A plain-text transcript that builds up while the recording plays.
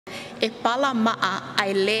E pala ma'a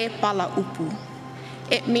ai le pala upu.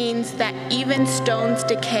 It means that even stones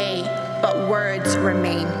decay, but words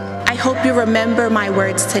remain. I hope you remember my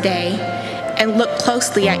words today and look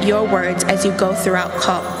closely at your words as you go throughout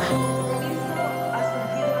COP.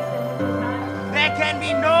 There can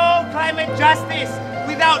be no climate justice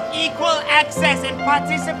without equal access and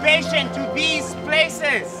participation to these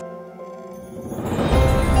places.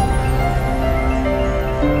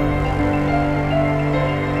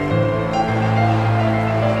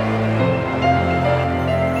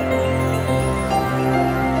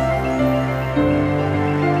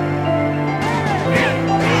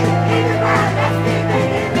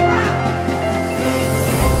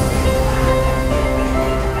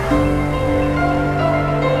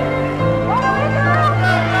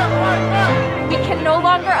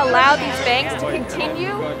 Allow these banks to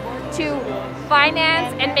continue to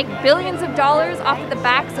finance and make billions of dollars off of the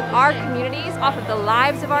backs of our communities, off of the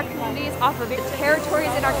lives of our communities, off of the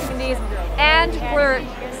territories in our communities, and we're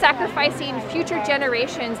sacrificing future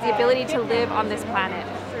generations the ability to live on this planet.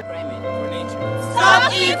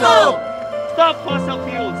 Stop evil! Stop fossil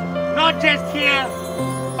fuels, not just here,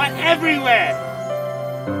 but everywhere.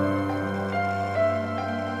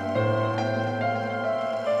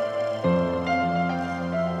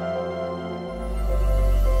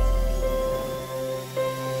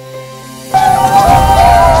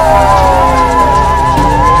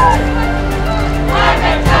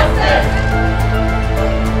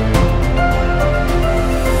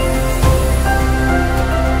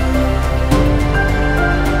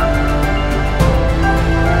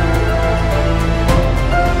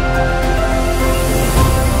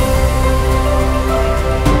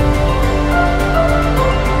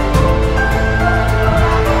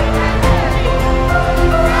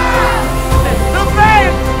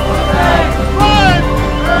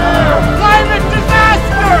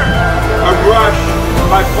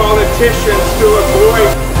 Politicians to avoid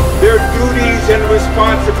their duties and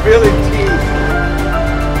responsibilities.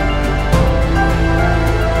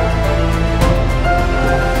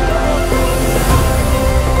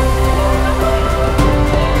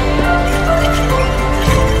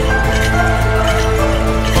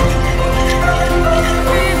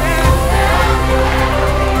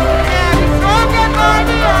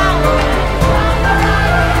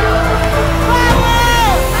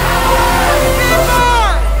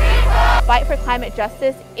 Fight for climate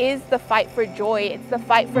justice is the fight for joy. It's the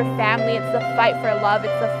fight for family. It's the fight for love.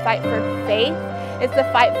 It's the fight for faith. It's the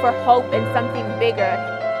fight for hope and something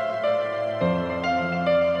bigger.